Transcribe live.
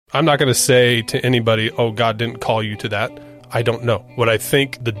I'm not going to say to anybody, oh, God didn't call you to that. I don't know. What I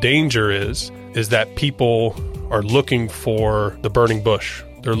think the danger is that people are looking for the burning bush.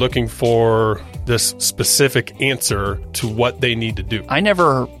 They're looking for this specific answer to what they need to do. I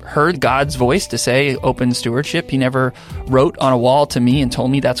never heard God's voice to say open stewardship. He never wrote on a wall to me and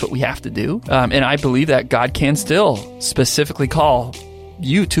told me that's what we have to do. And I believe that God can still specifically call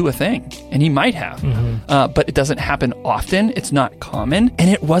you to a thing, and he might have, but it doesn't happen often. It's not common, and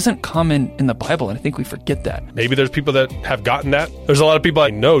it wasn't common in the Bible, and I think we forget that. Maybe there's people that have gotten that. There's a lot of people I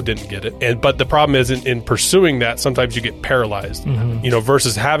know didn't get it, but the problem is in pursuing that, sometimes you get paralyzed,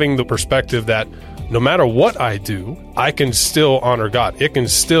 versus having the perspective that no matter what I do, I can still honor God. It can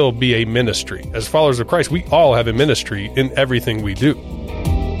still be a ministry. As followers of Christ, we all have a ministry in everything we do.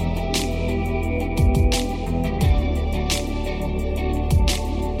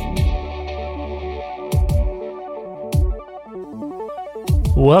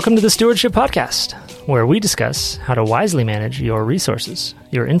 Welcome to the Stewardship Podcast, where we discuss how to wisely manage your resources,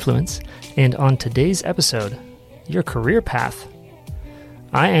 your influence, and on today's episode, your career path.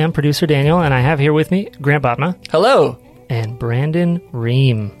 I am producer Daniel, and I have here with me Grant Botma. Hello. And Brandon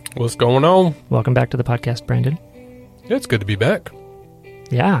Ream. What's going on? Welcome back to the podcast, Brandon. It's good to be back.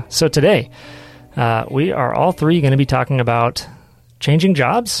 Yeah, so today, we are all three going to be talking about changing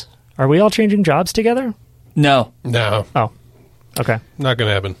jobs. Are we all changing jobs together? No. Oh. Okay. Not going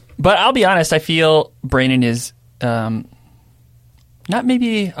to happen. But I'll be honest, I feel Brandon is, not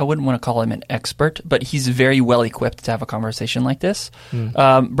maybe, I wouldn't want to call him an expert, but he's very well equipped to have a conversation like this.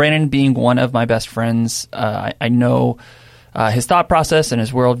 Brandon being one of my best friends, I know his thought process and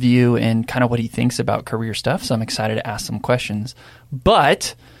his worldview and kind of what he thinks about career stuff, so I'm excited to ask some questions.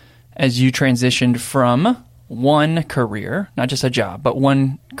 But as you transitioned from one career, not just a job, but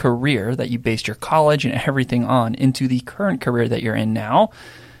one career that you based your college and everything on into the current career that you're in now,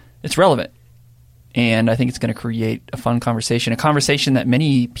 it's relevant. And I think it's going to create a fun conversation, a conversation that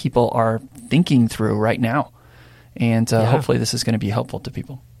many people are thinking through right now. And hopefully this is going to be helpful to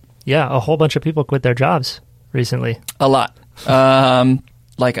people. Yeah, a whole bunch of people quit their jobs recently. A lot. There's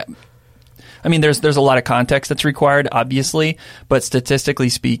a lot of context that's required, obviously, but statistically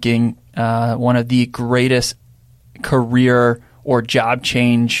speaking, one of the greatest career or job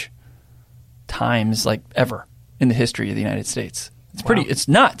change times ever in the history of the United States. It's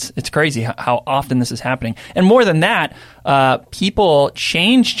nuts. It's crazy how often this is happening. And more than that, people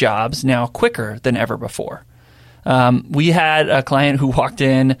change jobs now quicker than ever before. We had a client who walked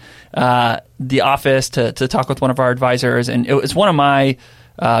in the office to talk with one of our advisors, and it was one of my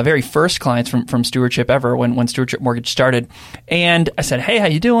very first clients from Stewardship ever when Stewardship Mortgage started. And I said, hey, how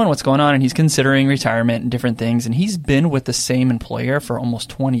you doing? What's going on? And he's considering retirement and different things. And he's been with the same employer for almost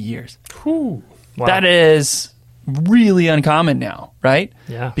 20 years. Whew. Wow. That is really uncommon now, right?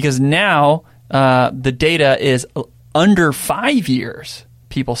 Yeah. Because now the data is under 5 years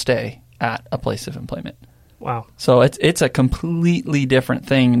people stay at a place of employment. Wow. So it's a completely different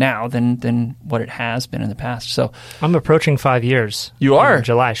thing now than what it has been in the past. So I'm approaching 5 years. You are? In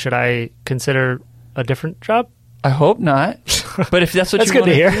July. Should I consider a different job? I hope not. But if that's what that's you want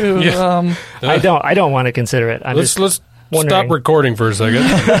to hear. do, yeah. I don't want to consider it. Let's stop recording for a second.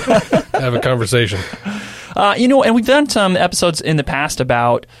 Have a conversation. And we've done some episodes in the past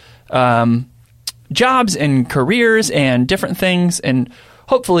about jobs and careers and different things, and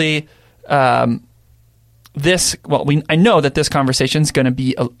hopefully I know that this conversation is going to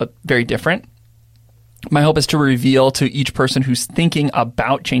be a very different. My hope is to reveal to each person who's thinking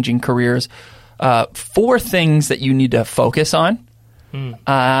about changing careers 4 things that you need to focus on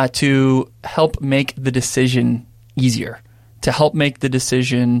to help make the decision easier, to help make the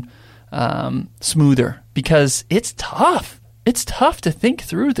decision smoother, because it's tough. It's tough to think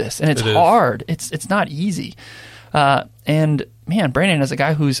through this, and it's hard. It's not easy. And man, Brandon, as a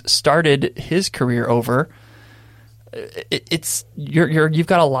guy who's started his career over, you've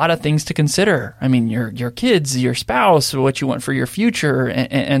got a lot of things to consider. I mean, your kids, your spouse, what you want for your future,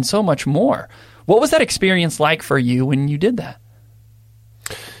 and so much more. What was that experience like for you when you did that?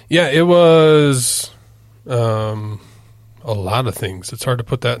 Yeah, it was a lot of things. It's hard to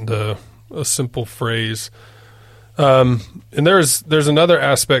put that into a simple phrase. And there's another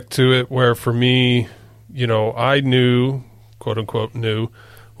aspect to it where for me, I knew, quote unquote, knew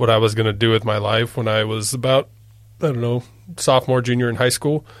what I was going to do with my life when I was about, sophomore, junior in high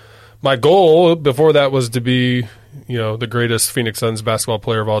school. My goal before that was to be, the greatest Phoenix Suns basketball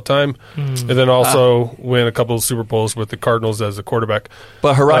player of all time, and then also win a couple of Super Bowls with the Cardinals as a quarterback.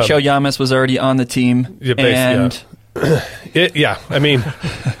 But Horacio Llamas was already on the team. I mean,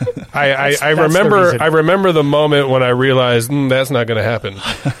 I the remember reason. I remember the moment when I realized that's not going to happen.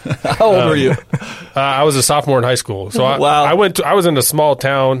 How old were you? I was a sophomore in high school, so Wow. I was in a small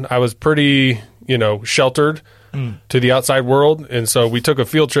town. I was pretty sheltered to the outside world, and so we took a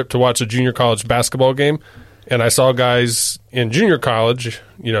field trip to watch a junior college basketball game, and I saw guys in junior college,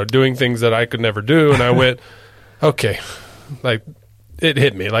 doing things that I could never do, and I went, okay, like it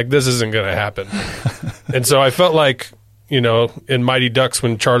hit me, like this isn't going to happen, and so I felt like. In Mighty Ducks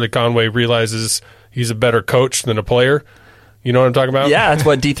when Charlie Conway realizes he's a better coach than a player. You know what I'm talking about? Yeah, that's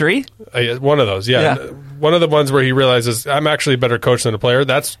what, D3? One of those, yeah. One of the ones where he realizes I'm actually a better coach than a player.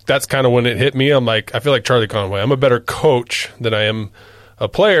 That's kind of when it hit me. I'm like, I feel like Charlie Conway. I'm a better coach than I am a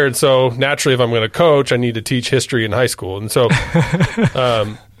player. And so naturally, if I'm going to coach, I need to teach history in high school. And so,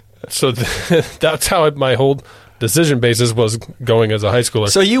 that's how my whole decision basis was going as a high schooler.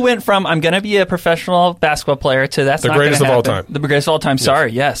 So you went from I'm going to be a professional basketball player to that's not going to happen. The greatest of all time. The greatest of all time.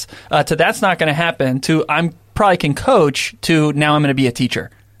 Sorry, yes. To that's not going to happen. To I'm probably can coach. To now I'm going to be a teacher.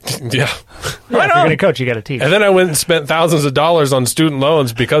 Yeah. If you're going to coach, you got to teach. And then I went and spent thousands of dollars on student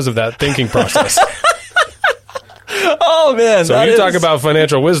loans because of that thinking process. Oh man! So you talk about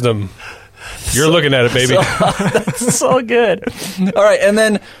financial wisdom. You're looking at it, baby. That's so good. All right,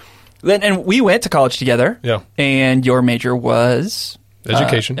 and and we went to college together. Yeah. And your major was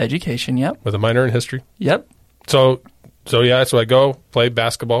education. Education. Yep. With a minor in history. Yep. So I go play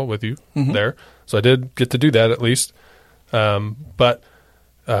basketball with you there. So I did get to do that at least. But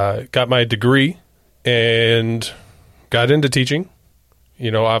got my degree and got into teaching.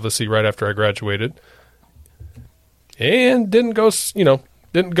 Obviously right after I graduated, and didn't go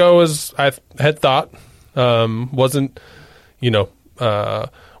as I had thought.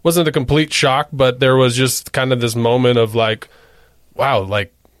 Wasn't a complete shock, but there was just kind of this moment of like, wow,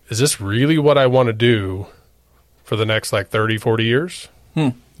 like, is this really what I want to do for the next 30, 40 years?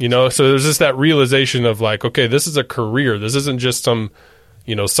 So there's just that realization of like, okay, this is a career. This isn't just some,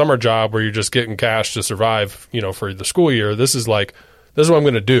 summer job where you're just getting cash to survive, for the school year. This is what I'm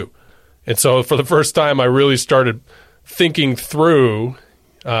going to do. And so for the first time, I really started thinking through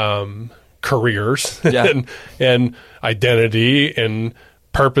careers and identity and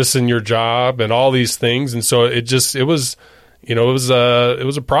purpose in your job and all these things. And so it was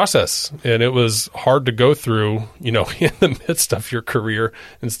a process, and it was hard to go through, in the midst of your career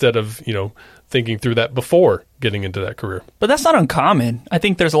instead of, thinking through that before getting into that career. But that's not uncommon. I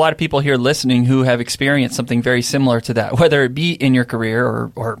think there's a lot of people here listening who have experienced something very similar to that, whether it be in your career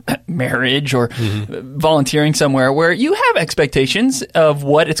or marriage or volunteering somewhere where you have expectations of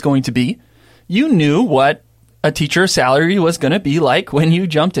what it's going to be. You knew what a teacher's salary was going to be like when you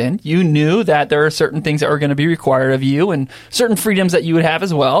jumped in. You knew that there are certain things that were going to be required of you and certain freedoms that you would have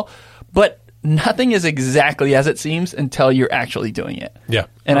as well. But nothing is exactly as it seems until you're actually doing it. Yeah.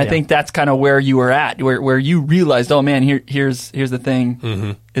 And I think that's kind of where you were at, where you realized, oh man, here's the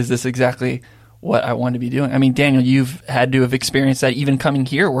thing. Is this exactly what I want to be doing? I mean, Daniel, you've had to have experienced that even coming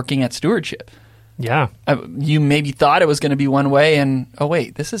here, working at Stewardship. Yeah. You maybe thought it was going to be one way, and oh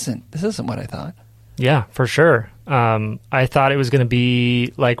wait, this isn't what I thought. Yeah, for sure. I thought it was going to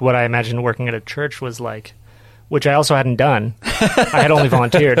be like what I imagined working at a church was like, which I also hadn't done. I had only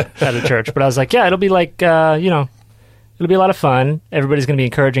volunteered at a church, but I was like, yeah, it'll be like, it'll be a lot of fun. Everybody's going to be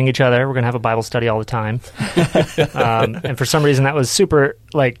encouraging each other. We're going to have a Bible study all the time. And for some reason that was super,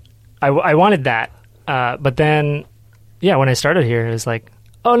 like, I wanted that. But then, when I started here, it was like,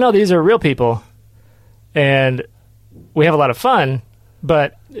 oh no, these are real people. And we have a lot of fun,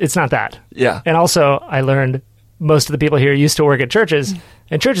 but it's not that. Yeah. And also, I learned most of the people here used to work at churches,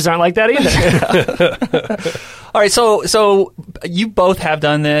 and churches aren't like that either. All right, so you both have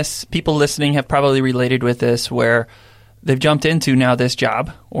done this. People listening have probably related with this, where they've jumped into now this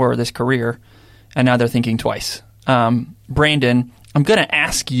job or this career, and now they're thinking twice. Brandon, I'm going to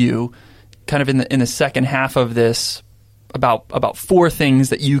ask you, kind of in the second half of this, about 4 things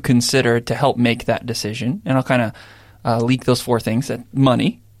that you consider to help make that decision, and I'll kind of leak those 4 things: that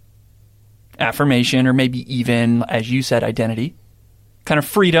money, affirmation, or maybe even, as you said, identity, kind of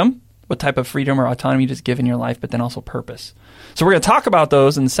freedom, what type of freedom or autonomy does give in your life, but then also purpose. So we're going to talk about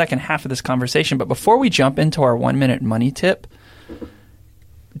those in the second half of this conversation. But before we jump into our 1-minute money tip,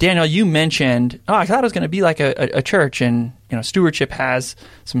 Daniel, you mentioned, I thought it was going to be like a church, and Stewardship has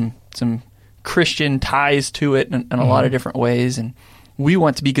some Christian ties to it in a lot of different ways, and we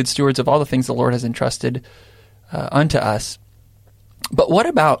want to be good stewards of all the things the Lord has entrusted unto us. But what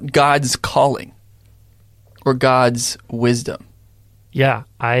about God's calling or God's wisdom? Yeah,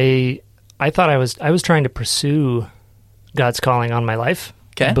 I thought I was trying to pursue God's calling on my life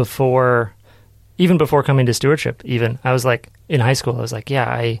before coming to Stewardship. Even I was like in high school, I was like,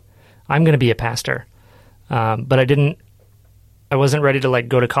 yeah, I'm going to be a pastor. But I wasn't ready to like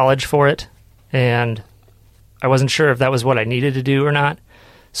go to college for it. And I wasn't sure if that was what I needed to do or not.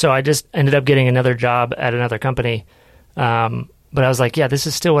 So I just ended up getting another job at another company. But I was like, yeah, this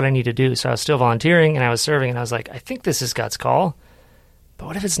is still what I need to do. So I was still volunteering and I was serving, and I was like, I think this is God's call. But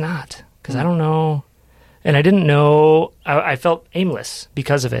what if it's not? Because I don't know. And I didn't know. I felt aimless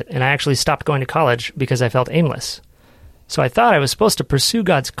because of it. And I actually stopped going to college because I felt aimless. So I thought I was supposed to pursue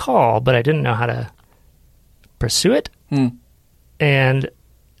God's call, but I didn't know how to pursue it. And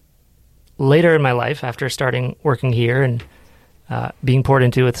later in my life, after starting working here and being poured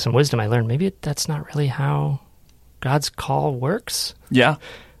into with some wisdom, I learned maybe that's not really how God's call works. Yeah.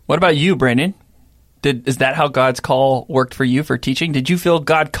 What about you, Brandon? Is that how God's call worked for you for teaching? Did you feel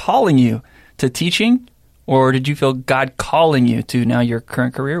God calling you to teaching, or did you feel God calling you to now your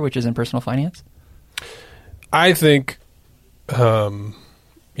current career, which is in personal finance? I think, I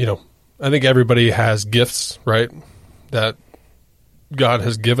think everybody has gifts, right, that God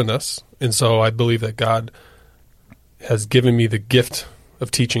has given us. And so I believe that God has given me the gift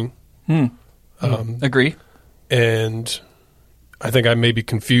of teaching. Agree. And I think I maybe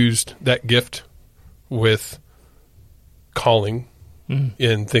confused that gift with calling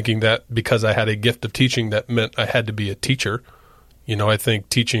in thinking that because I had a gift of teaching, that meant I had to be a teacher. I think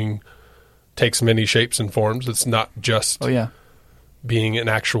teaching takes many shapes and forms. It's not just being an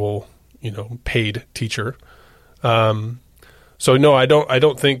actual, paid teacher. So no, I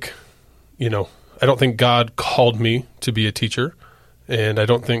don't think, I don't think God called me to be a teacher, and I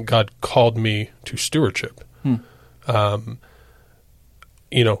don't think God called me to stewardship.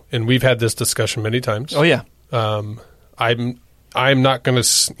 And we've had this discussion many times. Oh yeah. I'm not going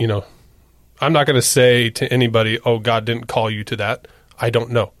to, I'm not going to say to anybody, "Oh, God didn't call you to that." I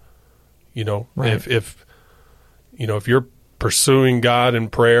don't know. Right. If you're pursuing God in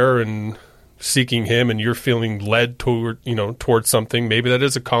prayer and seeking Him, and you're feeling led towards something, maybe that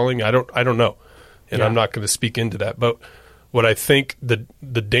is a calling. I don't know, and I'm not going to speak into that. But what I think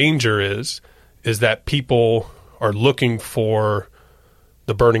the danger is that people are looking for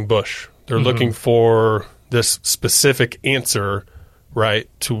the burning bush. They're looking for this specific answer, right,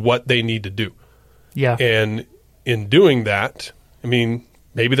 to what they need to do. Yeah. And in doing that, I mean,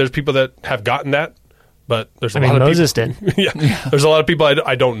 maybe there's people that have gotten that, but there's a lot of Moses people. did. There's a lot of people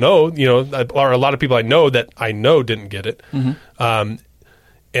I don't know, or a lot of people I know that I know didn't get it.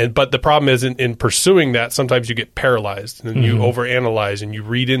 But the problem is in pursuing that, sometimes you get paralyzed and you overanalyze and you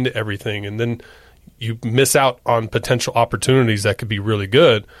read into everything, and then you miss out on potential opportunities that could be really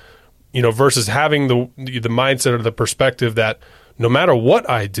good, versus having the mindset or the perspective that no matter what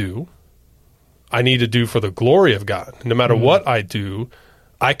I do, I need to do for the glory of God. No matter what I do,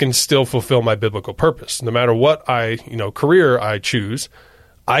 I can still fulfill my biblical purpose. No matter what career I choose,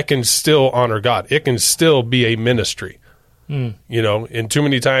 I can still honor God. It can still be a ministry. And too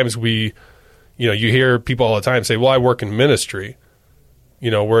many times you hear people all the time say, "Well, I work in ministry,"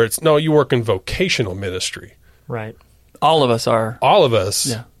 where it's, no, you work in vocational ministry. Right. All of us are. All of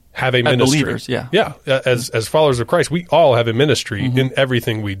us have a ministry. Believers, yeah. Yeah. As followers of Christ, we all have a ministry in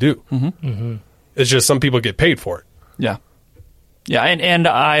everything we do. It's just some people get paid for it. Yeah. Yeah, and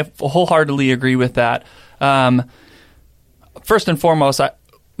I wholeheartedly agree with that. First and foremost,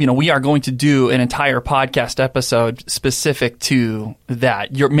 we are going to do an entire podcast episode specific to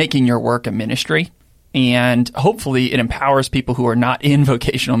that. You're making your work a ministry, and hopefully it empowers people who are not in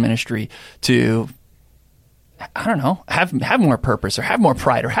vocational ministry to, I don't know, have more purpose or have more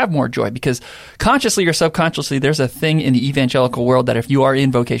pride or have more joy, because consciously or subconsciously, there's a thing in the evangelical world that if you are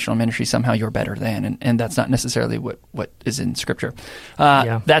in vocational ministry, somehow you're better than, and that's not necessarily what is in Scripture.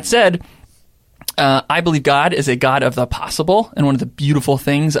 That said, I believe God is a God of the possible, and one of the beautiful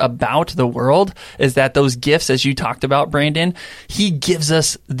things about the world is that those gifts, as you talked about, Brandon, He gives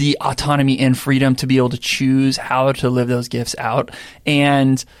us the autonomy and freedom to be able to choose how to live those gifts out.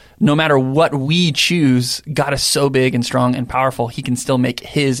 And no matter what we choose, God is so big and strong and powerful, He can still make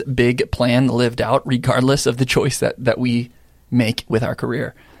His big plan lived out regardless of the choice that we make with our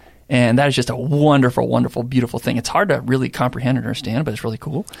career. And that is just a wonderful, wonderful, beautiful thing. It's hard to really comprehend and understand, but it's really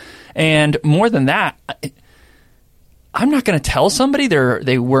cool. And more than that, I'm not going to tell somebody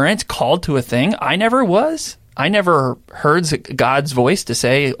they weren't called to a thing. I never was. I never heard God's voice to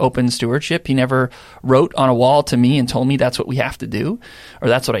say open stewardship. He never wrote on a wall to me and told me that's what we have to do, or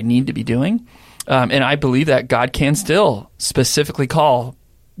that's what I need to be doing. And I believe that God can still specifically call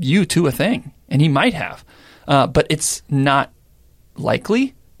you to a thing, and He might have. But it's not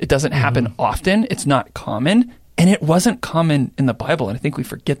likely. It doesn't happen often. It's not common. And it wasn't common in the Bible, and I think we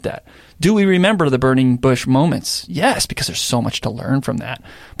forget that. Do we remember the burning bush moments? Yes, because there's so much to learn from that.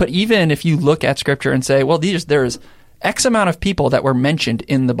 But even if you look at Scripture and say, well, there's X amount of people that were mentioned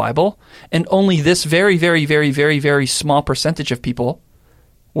in the Bible, and only this very, very, very, very, very small percentage of people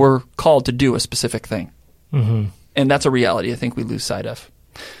were called to do a specific thing. Mm-hmm. And that's a reality I think we lose sight of.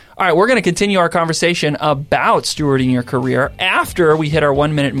 All right, we're going to continue our conversation about stewarding your career after we hit our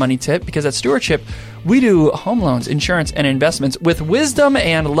 1-minute money tip, because at Stewardship, we do home loans, insurance, and investments with wisdom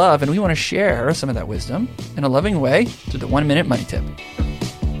and love, and we want to share some of that wisdom in a loving way through the 1-minute money tip.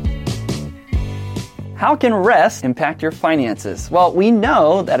 How can rest impact your finances? Well, we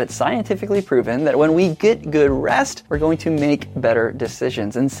know that it's scientifically proven that when we get good rest, we're going to make better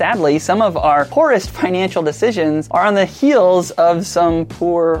decisions. And sadly, some of our poorest financial decisions are on the heels of some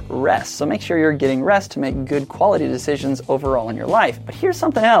poor rest. So make sure you're getting rest to make good quality decisions overall in your life. But here's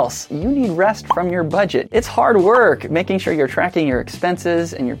something else. You need rest from your budget. It's hard work making sure you're tracking your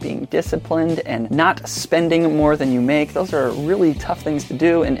expenses and you're being disciplined and not spending more than you make. Those are really tough things to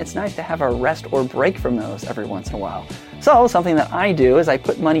do, and it's nice to have a rest or break from those every once in a while. So something that I do is I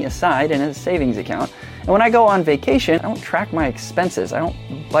put money aside in a savings account, and when I go on vacation, I don't track my expenses. I don't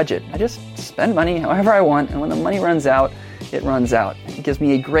budget. I just spend money however I want, and when the money runs out, it runs out. It gives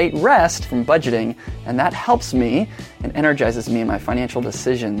me a great rest from budgeting, and that helps me and energizes me in my financial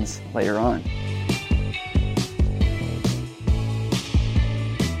decisions later on.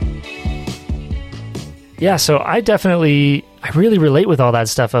 Yeah, so I really relate with all that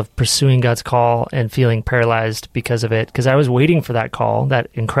stuff of pursuing God's call and feeling paralyzed because of it, because I was waiting for that call, that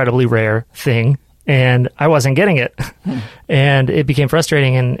incredibly rare thing, and I wasn't getting it. And it became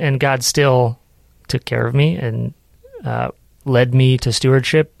frustrating, and God still took care of me and led me to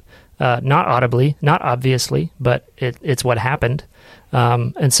stewardship, not audibly, not obviously, but it's what happened.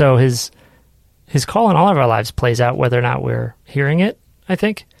 And so his call in all of our lives plays out whether or not we're hearing it, I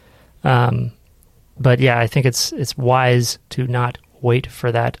think. But yeah, I think it's wise to not wait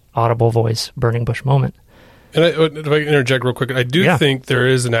for that audible voice, burning bush moment. And if I can interject real quick, I do think there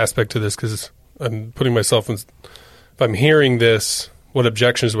is an aspect to this, because I'm putting myself in, if I'm hearing this, what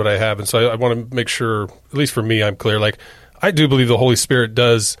objections would I have? And so I want to make sure, at least for me, I'm clear. Like, I do believe the Holy Spirit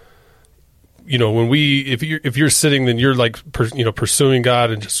does, when if you're sitting, then you're like, pursuing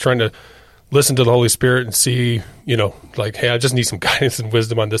God and just trying to listen to the Holy Spirit and see, like, hey, I just need some guidance and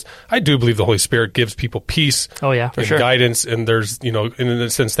wisdom on this. I do believe the Holy Spirit gives people peace. Oh, yeah, for sure. Guidance. And there's, in a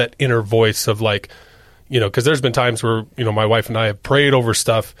sense, that inner voice of like, because there's been times where, my wife and I have prayed over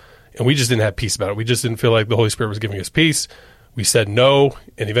stuff and we just didn't have peace about it. We just didn't feel like the Holy Spirit was giving us peace. We said no.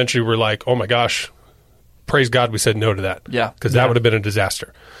 And eventually we're like, oh my gosh, praise God, we said no to that. Yeah. Because that would have been a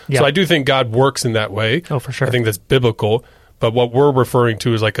disaster. Yeah. So I do think God works in that way. Oh, for sure. I think that's biblical. But what we're referring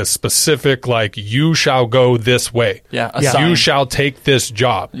to is like a specific, like, you shall go this way. Yeah. You shall take this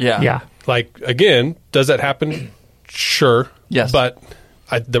job. Yeah. Yeah. Like, again, does that happen? Sure. Yes. But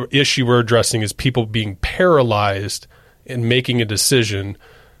the issue we're addressing is people being paralyzed in making a decision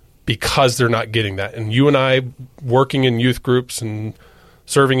because they're not getting that. And you and I, working in youth groups and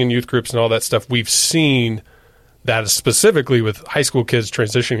serving in youth groups and all that stuff, we've seen that specifically with high school kids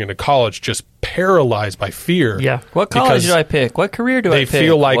transitioning into college, just paralyzed by fear. Yeah. What college do I pick? What career do I pick? They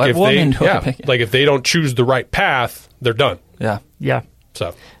feel like if if they don't choose the right path, they're done. Yeah. Yeah.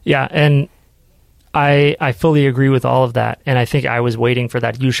 So. Yeah, and I fully agree with all of that. And I think I was waiting for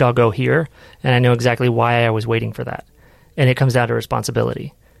that, you shall go here. And I know exactly why I was waiting for that. And it comes down to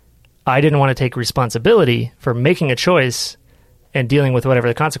responsibility. I didn't want to take responsibility for making a choice and dealing with whatever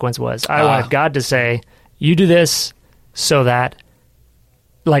the consequence was. I wanted God to say, you do this so that,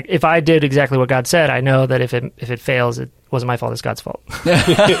 like, if I did exactly what God said, I know that if it fails, it wasn't my fault, it's God's fault.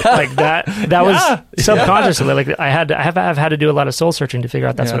 Like that was subconsciously, like I've had to do a lot of soul searching to figure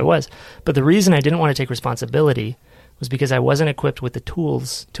out that's what it was. But the reason I didn't want to take responsibility was because I wasn't equipped with the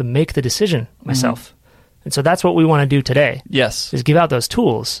tools to make the decision myself. Mm-hmm. And so that's what we want to do today. Yes. Is give out those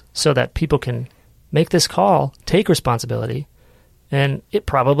tools so that people can make this call, take responsibility, and it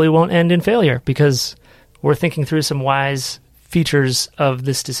probably won't end in failure because we're thinking through some wise features of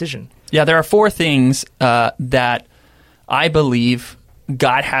this decision. Yeah, there are 4 things that I believe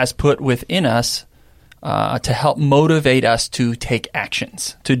God has put within us to help motivate us to take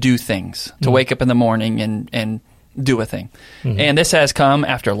actions, to do things, to wake up in the morning and do a thing. Mm-hmm. And this has come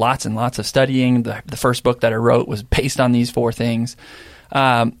after lots and lots of studying. The first book that I wrote was based on these 4 things.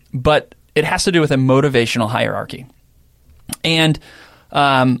 But it has to do with a motivational hierarchy. And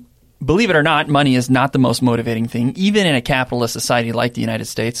believe it or not, money is not the most motivating thing, even in a capitalist society like the United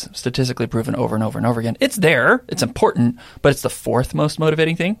States, statistically proven over and over and over again. It's there, it's important, but it's the fourth most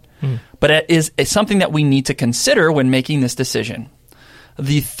motivating thing. But it is something that we need to consider when making this decision.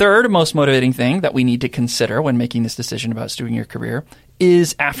 The third most motivating thing that we need to consider when making this decision about doing your career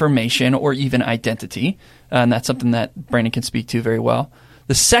is affirmation or even identity. And that's something that Brandon can speak to very well.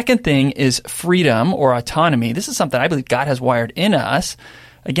 The second thing is freedom or autonomy. This is something I believe God has wired in us.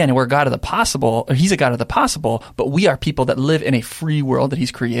 Again, we're a God of the possible, or He's a God of the possible, but we are people that live in a free world that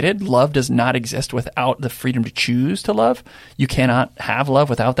He's created. Love does not exist without the freedom to choose to love. You cannot have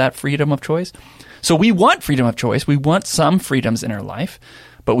love without that freedom of choice. So we want freedom of choice. We want some freedoms in our life,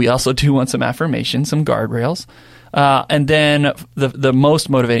 but we also do want some affirmation, some guardrails. And then the most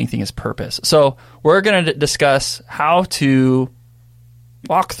motivating thing is purpose. So we're going to discuss how to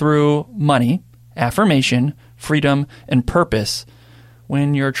walk through money, affirmation, freedom, and purpose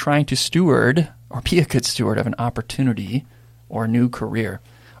when you're trying to steward or be a good steward of an opportunity or a new career.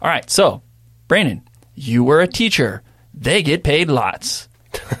 All right, so Brandon, you were a teacher. They get paid lots.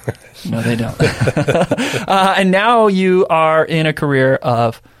 No, they don't. And now you are in a career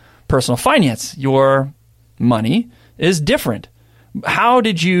of personal finance. Your money is different. How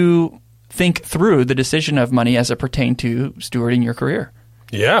did you think through the decision of money as it pertained to stewarding your career?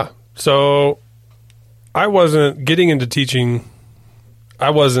 Yeah. So I wasn't getting into teaching. I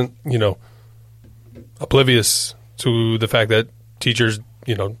wasn't, oblivious to the fact that teachers,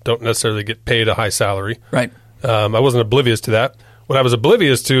 don't necessarily get paid a high salary. Right. I wasn't oblivious to that. What I was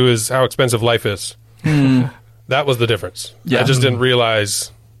oblivious to is how expensive life is. That was the difference. Yeah. I just didn't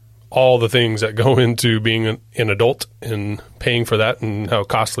realize all the things that go into being an adult and paying for that and how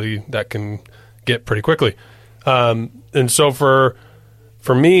costly that can get pretty quickly. And so for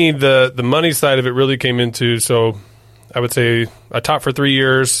me, the money side of it really came into, so I would say I taught for 3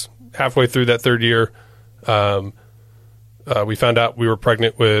 years. Halfway through that third year, we found out we were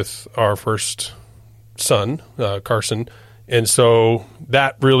pregnant with our first son, Carson. And so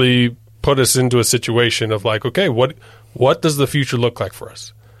that really put us into a situation of like, okay, what does the future look like for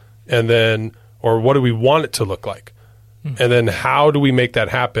us? And then, or what do we want it to look like? And then how do we make that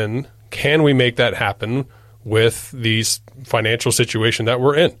happen? Can we make that happen with these financial situation that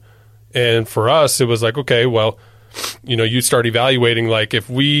we're in? And for us, it was like, okay, well, you start evaluating, like if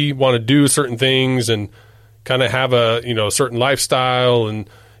we want to do certain things and kind of have a, certain lifestyle, and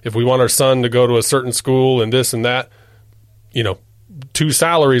if we want our son to go to a certain school and this and that, 2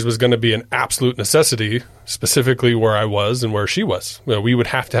 salaries was going to be an absolute necessity, specifically where I was and where she was. We would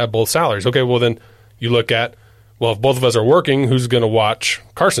have to have both salaries. Okay, well then you look at, well, if both of us are working, who's going to watch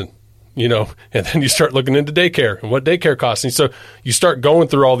Carson? And then you start looking into daycare and what daycare costs. And so you start going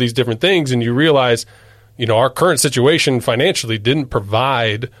through all these different things and you realize, our current situation financially didn't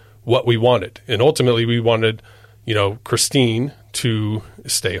provide what we wanted. And ultimately we wanted, Christine to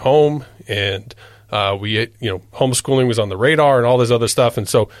stay home, and homeschooling was on the radar and all this other stuff. And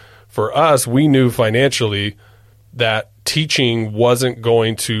so for us, we knew financially that teaching wasn't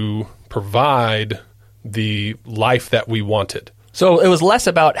going to provide the life that we wanted. So it was less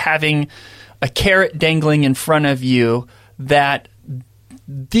about having a carrot dangling in front of you that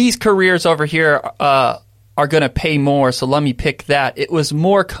these careers over here are going to pay more, so let me pick that. It was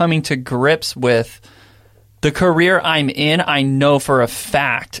more coming to grips with the career I'm in, I know for a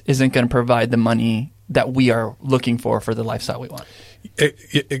fact isn't going to provide the money that we are looking for the lifestyle we want.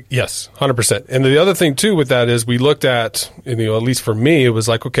 Yes, 100%. And the other thing too with that is we looked at, at least for me, it was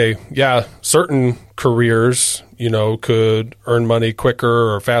like, okay, yeah, certain careers, could earn money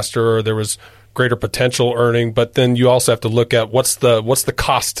quicker or faster, or there was greater potential earning, but then you also have to look at what's the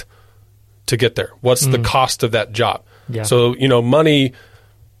cost to get there? What's the cost of that job? Yeah. So, money,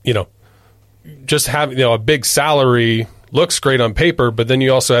 just having, a big salary looks great on paper, but then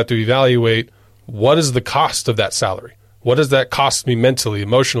you also have to evaluate what is the cost of that salary? What does that cost me mentally,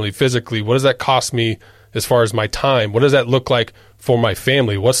 emotionally, physically? What does that cost me as far as my time? What does that look like for my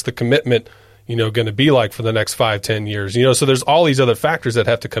family? What's the commitment, going to be like for the next 5-10 years? So there's all these other factors that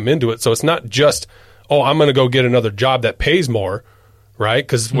have to come into it. So it's not just, oh, I'm going to go get another job that pays more, right?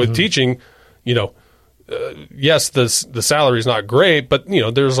 Because with teaching, yes, the salary is not great, but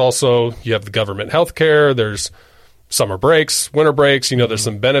there's also, you have the government health care, there's summer breaks, winter breaks, there's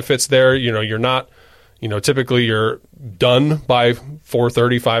some benefits there. You're not, typically you're done by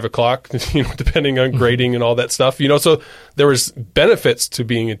 4:30, 5 o'clock, depending on grading and all that stuff. So there was benefits to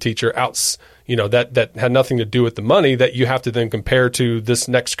being a teacher that had nothing to do with the money that you have to then compare to this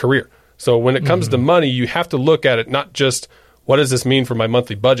next career. So when it comes to money, you have to look at it not just what does this mean for my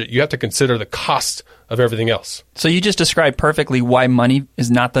monthly budget? You have to consider the cost of everything else. So you just described perfectly why money is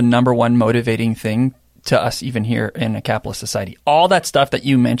not the number one motivating thing to us even here in a capitalist society. All that stuff that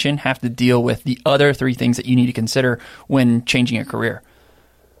you mentioned have to deal with the other three things that you need to consider when changing a career.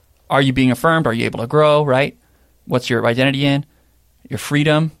 Are you being affirmed? Are you able to grow, right? What's your identity in? Your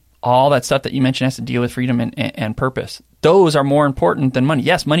freedom? All that stuff that you mentioned has to deal with freedom and purpose. Those are more important than money.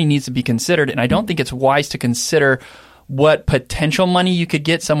 Yes, money needs to be considered, and I don't think it's wise to consider what potential money you could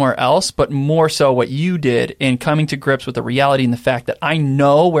get somewhere else, but more so what you did in coming to grips with the reality and the fact that I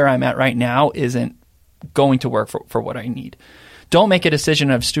know where I'm at right now isn't going to work for what I need. Don't make a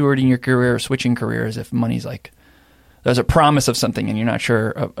decision of stewarding your career or switching careers if money's like, there's a promise of something and you're not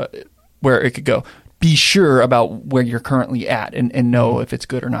sure where it could go. Be sure about where you're currently at and know if it's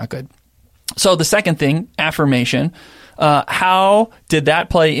good or not good. So the second thing, affirmation, how did that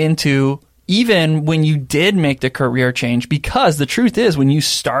play into even when you did make the career change? Because the truth is, when you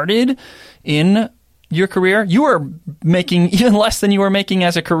started in your career, you were making even less than you were making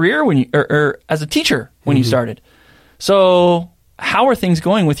as a career when you, or as a teacher when you started. So how are things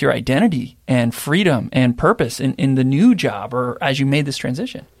going with your identity and freedom and purpose in the new job or as you made this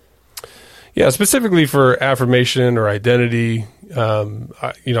transition? Yeah, specifically for affirmation or identity,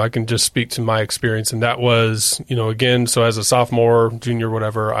 I can just speak to my experience. And that was, again, so as a sophomore, junior,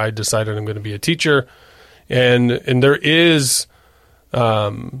 whatever, I decided I'm going to be a teacher. And there is,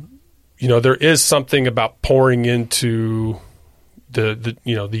 there is something about pouring into the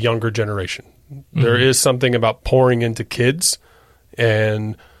younger generation. Mm-hmm. There is something about pouring into kids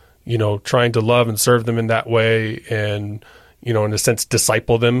and, trying to love and serve them in that way and, in a sense,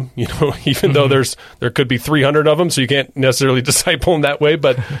 disciple them, even though there could be 300 of them, so you can't necessarily disciple them that way,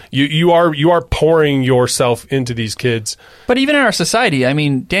 but you are pouring yourself into these kids. But even in our society, I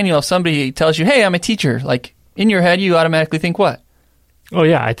mean, Daniel, if somebody tells you, hey, I'm a teacher, like in your head, you automatically think what? Oh,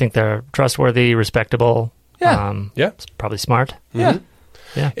 yeah, I think they're trustworthy, respectable. Yeah. Probably smart. Yeah.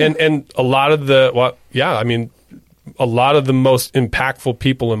 Yeah. And a lot of a lot of the most impactful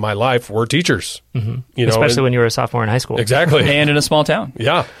people in my life were teachers. Mm-hmm. Especially when you were a sophomore in high school. Exactly. And in a small town.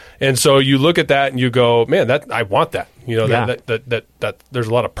 Yeah. And so you look at that and you go, man, I want that. That there's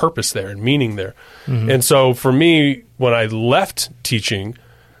a lot of purpose there and meaning there. Mm-hmm. And so for me, when I left teaching,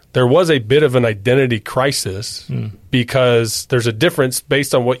 there was a bit of an identity crisis because there's a difference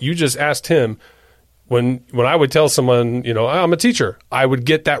based on what you just asked him. When I would tell someone, I'm a teacher, I would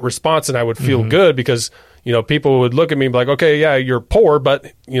get that response and I would feel good because people would look at me and be like, okay, yeah, you're poor,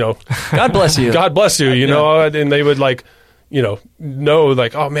 but, God bless you. God bless you, and they would know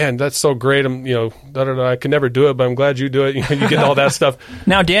like, oh man, that's so great. I'm, I can never do it, but I'm glad you do it. You get all that stuff.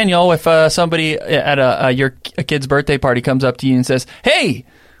 Now, Daniel, if somebody at a kid's birthday party comes up to you and says, hey,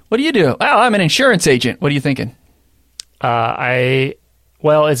 what do you do? Oh, I'm an insurance agent. What are you thinking?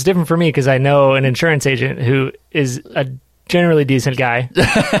 Well, it's different for me because I know an insurance agent who is a generally decent guy.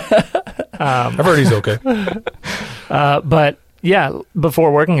 I've heard he's okay. But yeah,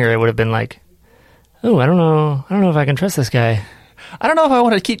 before working here, it would have been like, oh, I don't know if I can trust this guy. I don't know if I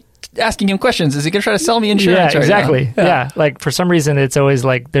want to keep asking him questions. Is he going to try to sell me insurance? Yeah, exactly. Right now? Yeah, like for some reason, it's always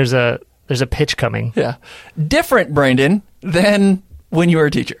like there's a pitch coming. Yeah, different, Brandon, than when you were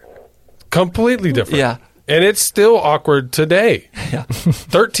a teacher. Completely different. Yeah. And it's still awkward today. Yeah.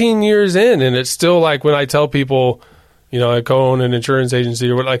 13 years in, and it's still like when I tell people, I co-own an insurance agency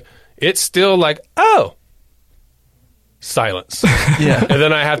or what, like, it's still like, oh, silence. Yeah. And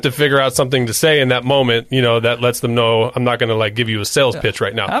then I have to figure out something to say in that moment, that lets them know I'm not going to give you a sales pitch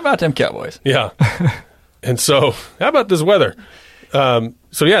right now. How about them Cowboys? Yeah. And so, how about this weather?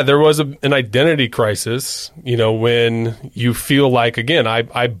 So yeah, there was an identity crisis, when you feel like, again,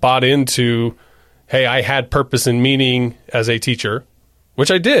 I bought into, hey, I had purpose and meaning as a teacher,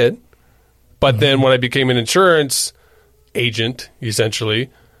 which I did. But then when I became an insurance agent, essentially,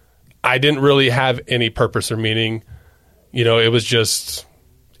 I didn't really have any purpose or meaning. It was just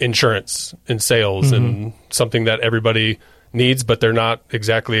insurance and sales and something that everybody needs, but they're not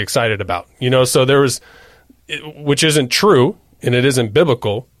exactly excited about. So there was, which isn't true and it isn't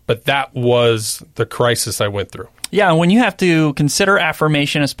biblical, but that was the crisis I went through. Yeah, and when you have to consider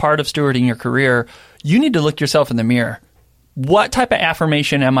affirmation as part of stewarding your career, you need to look yourself in the mirror. What type of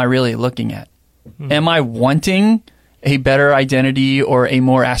affirmation am I really looking at? Am I wanting a better identity or a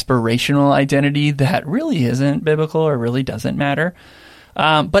more aspirational identity that really isn't biblical or really doesn't matter?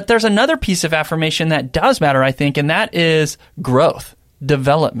 But there's another piece of affirmation that does matter, I think, and that is growth,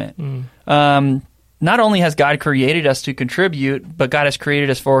 development. Not only has God created us to contribute, but God has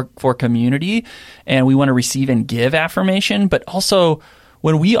created us for community, and we want to receive and give affirmation. But also,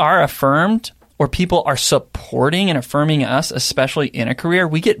 when we are affirmed where people are supporting and affirming us, especially in a career,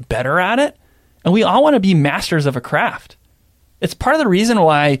 we get better at it. And we all want to be masters of a craft. It's part of the reason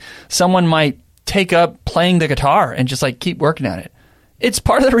why someone might take up playing the guitar and just like keep working at it. It's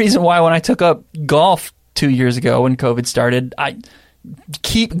part of the reason why when I took up golf 2 years ago when COVID started, I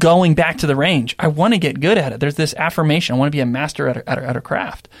keep going back to the range. I want to get good at it. There's this affirmation. I want to be a master at a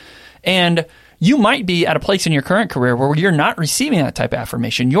craft. And you might be at a place in your current career where you're not receiving that type of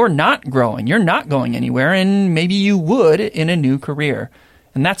affirmation. You're not growing. You're not going anywhere. And maybe you would in a new career.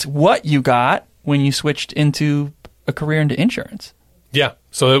 And that's what you got when you switched into a career into insurance. Yeah.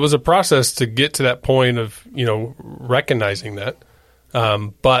 So it was a process to get to that point of, recognizing that.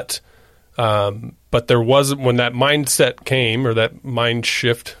 But there wasn't, when that mindset came or that mind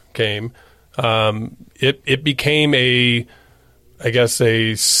shift came, it became a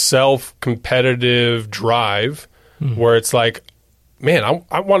self-competitive drive where it's like, man,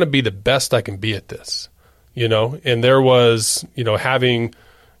 I want to be the best I can be at this, and there was, having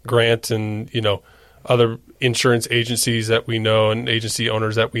Grant and, other insurance agencies that we know and agency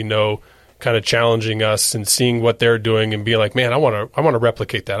owners that we know kind of challenging us and seeing what they're doing and being like, man, I want to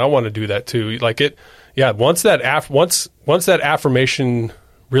replicate that. I want to do that too. Like it. Yeah. Once that affirmation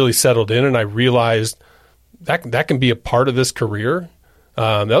really settled in and I realized that can be a part of this career,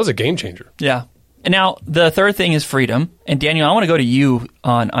 that was a game changer. Yeah. And now the third thing is freedom. And Daniel, I want to go to you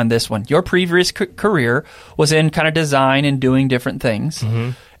on this one. Your previous career was in kind of design and doing different things.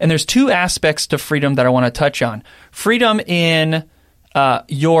 Mm-hmm. And there's two aspects to freedom that I want to touch on. Freedom in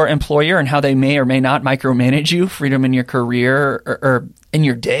your employer and how they may or may not micromanage you. Freedom in your career or in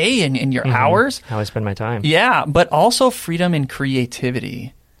your day and in your hours. How I spend my time. Yeah, but also freedom in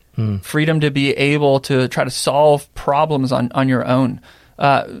creativity. Freedom to be able to try to solve problems on your own.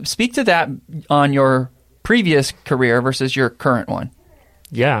 Speak to that on your previous career versus your current one.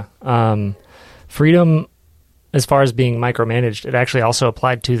 Yeah. Freedom, as far as being micromanaged, it actually also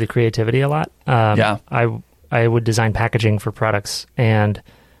applied to the creativity a lot. I would design packaging for products, and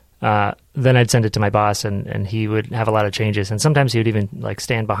then I'd send it to my boss, and he would have a lot of changes. And sometimes he would even like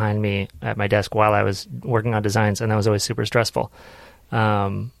stand behind me at my desk while I was working on designs, and that was always super stressful.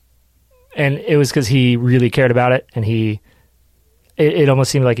 And it was because he really cared about it, and it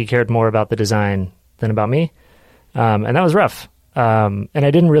almost seemed like he cared more about the design than about me. And that was rough. And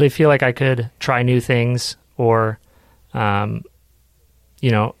I didn't really feel like I could try new things or,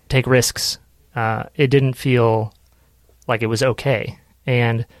 take risks. It didn't feel like it was okay.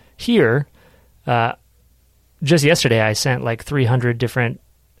 And here, just yesterday, I sent like 300 different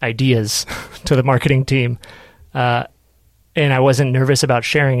ideas to the marketing team. And I wasn't nervous about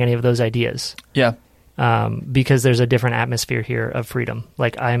sharing any of those ideas. Yeah. Because there's a different atmosphere here of freedom.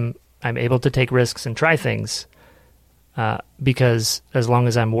 Like I'm able to take risks and try things because as long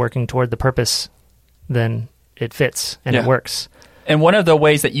as I'm working toward the purpose, then it fits and it works. And one of the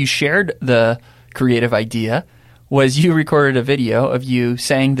ways that you shared the creative idea was you recorded a video of you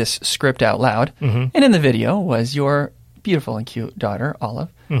saying this script out loud. Mm-hmm. And in the video was your beautiful and cute daughter, Olive,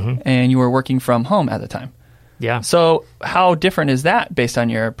 and you were working from home at the time. Yeah. So how different is that based on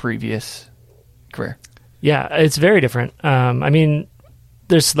your previous career? Yeah, it's very different.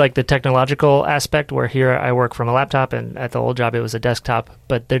 There's like the technological aspect where here I work from a laptop, and at the old job it was a desktop,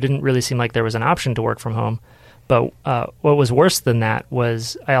 but there didn't really seem like there was an option to work from home. But what was worse than that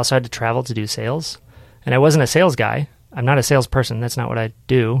was I also had to travel to do sales, and I wasn't a sales guy. I'm not a salesperson. That's not what I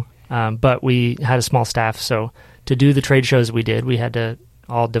do. But we had a small staff, so to do the trade shows we did, we had to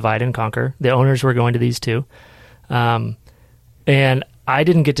all divide and conquer. The owners were going to these too. And I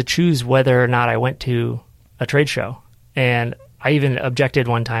didn't get to choose whether or not I went to a trade show. And I even objected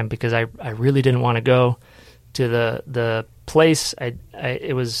one time because I really didn't want to go to the place.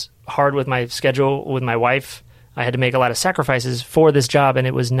 It was hard with my schedule with my wife. I had to make a lot of sacrifices for this job, and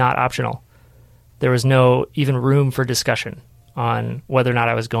it was not optional. There was no even room for discussion on whether or not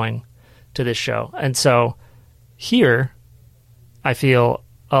I was going to this show. And so here, I feel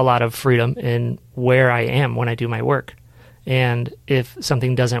a lot of freedom in where I am when I do my work. And if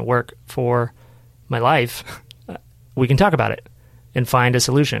something doesn't work for my life, we can talk about it and find a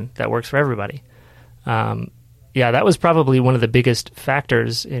solution that works for everybody. That was probably one of the biggest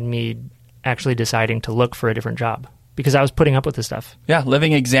factors in me actually deciding to look for a different job because I was putting up with this stuff. Yeah,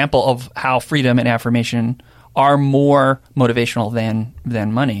 living example of how freedom and affirmation are more motivational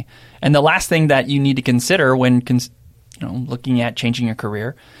than money. And the last thing that you need to consider when looking at changing your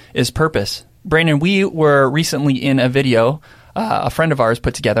career is purpose. Brandon, we were recently in a video a friend of ours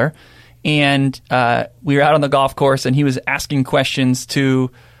put together, and we were out on the golf course, and he was asking questions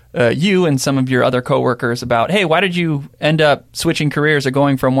to you and some of your other coworkers about, hey, why did you end up switching careers or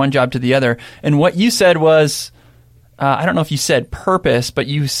going from one job to the other? And what you said was, I don't know if you said purpose, but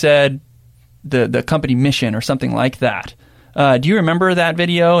you said the company mission or something like that. Do you remember that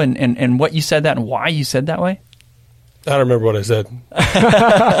video and what you said that and why you said that way? I don't remember what I said.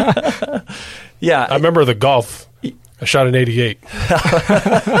 Yeah. I remember the golf. I shot an 88.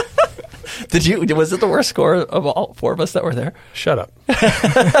 Was it the worst score of all four of us that were there? Shut up.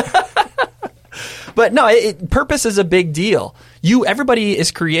 But no, purpose is a big deal. Everybody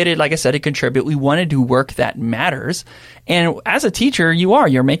is created, like I said, to contribute. We want to do work that matters. And as a teacher,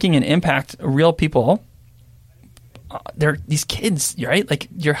 you're making an impact. Real people, they're these kids, right? Like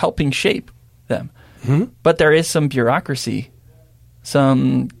you're helping shape them. Mm-hmm. But there is some bureaucracy,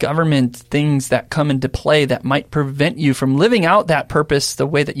 some government things that come into play that might prevent you from living out that purpose the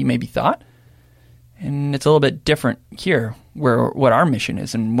way that you maybe thought. And it's a little bit different here, what our mission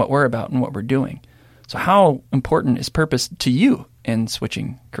is and what we're about and what we're doing. So how important is purpose to you in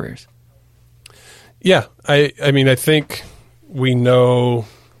switching careers? Yeah, I mean, I think we know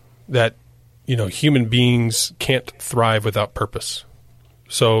that, human beings can't thrive without purpose.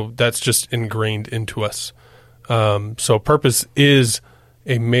 So that's just ingrained into us. So purpose is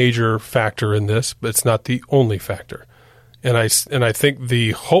a major factor in this, but it's not the only factor. And I think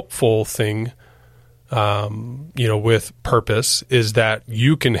the hopeful thing, with purpose is that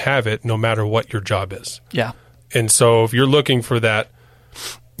you can have it no matter what your job is. Yeah. And so if you're looking for that,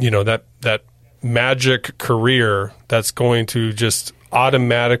 that magic career that's going to just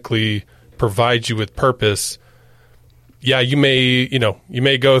automatically provide you with purpose, yeah, you may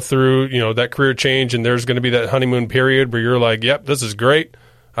go through, that career change, and there's going to be that honeymoon period where you're like, yep, this is great.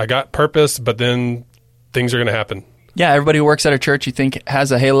 I got purpose, but then things are going to happen. Yeah, everybody who works at a church you think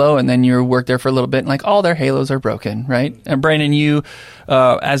has a halo, and then you work there for a little bit, and like all their halos are broken, right? And Brandon, you,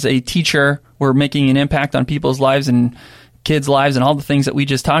 as a teacher, were making an impact on people's lives and kids' lives and all the things that we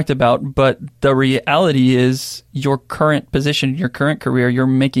just talked about. But the reality is your current position, your current career, you're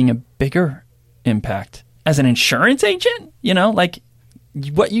making a bigger impact. As an insurance agent, like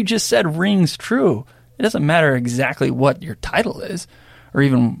what you just said rings true. It doesn't matter exactly what your title is or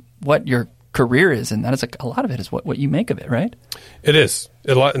even what your career is, and that is a lot of it is what you make of it, right? It is.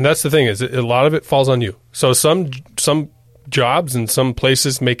 And that's the thing is a lot of it falls on you. So some jobs and some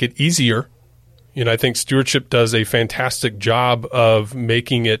places make it easier. I think stewardship does a fantastic job of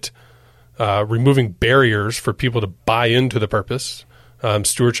making it, removing barriers for people to buy into the purpose.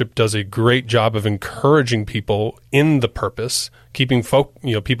 Stewardship does a great job of encouraging people in the purpose, keeping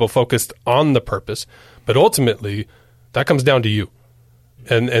people focused on the purpose. But ultimately, that comes down to you,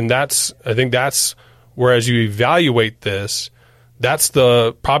 and I think that's where, as you evaluate this, that's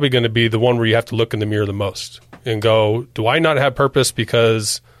probably going to be the one where you have to look in the mirror the most and go, do I not have purpose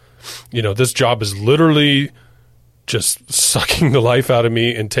because this job is literally just sucking the life out of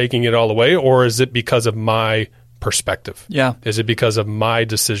me and taking it all away, or is it because of my perspective? Yeah. Is it because of my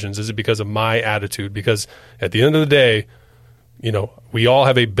decisions? Is it because of my attitude? Because at the end of the day, we all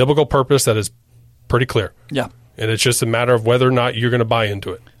have a biblical purpose that is pretty clear. Yeah. And it's just a matter of whether or not you're going to buy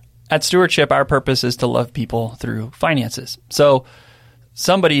into it. At Stewardship, our purpose is to love people through finances. So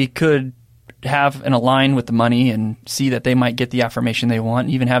somebody could have an align with the money and see that they might get the affirmation they want,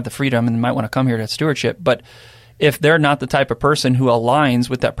 even have the freedom, and might want to come here to Stewardship. But if they're not the type of person who aligns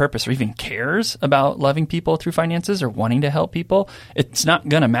with that purpose or even cares about loving people through finances or wanting to help people, it's not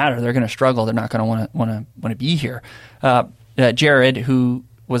going to matter. They're going to struggle. They're not going to want to be here. Jared, who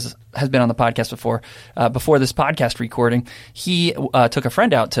has been on the podcast before this podcast recording, he took a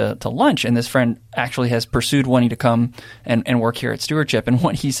friend out to lunch, and this friend actually has pursued wanting to come and work here at Stewardship. And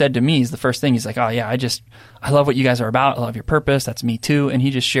what he said to me is the first thing, he's like, oh yeah, I love what you guys are about. I love your purpose. That's me too. And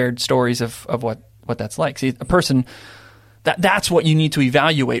he just shared stories of what that's like. See, a person, that's what you need to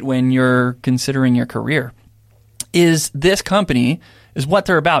evaluate when you're considering your career. Is this company, is what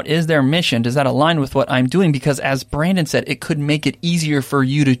they're about, is their mission, does that align with what I'm doing? Because as Brandon said, it could make it easier for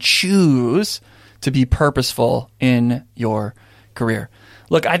you to choose to be purposeful in your career.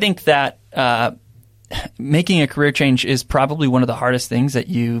 Look, I think that making a career change is probably one of the hardest things that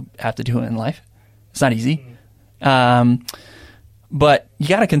you have to do in life. It's not easy. But you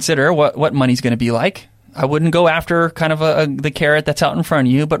got to consider what money's going to be like. I wouldn't go after kind of the carrot that's out in front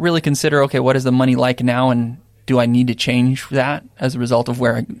of you, but really consider, okay, what is the money like now, and do I need to change that as a result of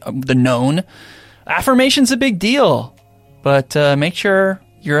the known? Affirmation's a big deal, but make sure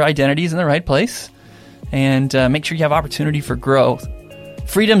your identity is in the right place, and make sure you have opportunity for growth.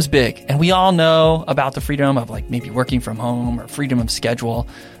 Freedom's big, and we all know about the freedom of like maybe working from home or freedom of schedule,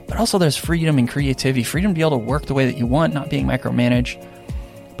 but also there's freedom in creativity, freedom to be able to work the way that you want, not being micromanaged.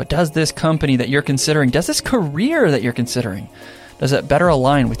 but does this company that you're considering, does this career that you're considering, does it better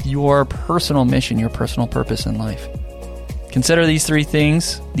align with your personal mission, your personal purpose in life? Consider these four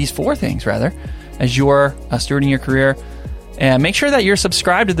things, as you're stewarding your career. And make sure that you're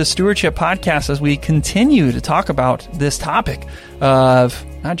subscribed to the Stewardship Podcast as we continue to talk about this topic of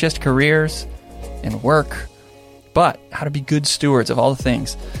not just careers and work, but how to be good stewards of all the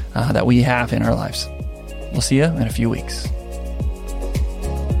things that we have in our lives. We'll see you in a few weeks.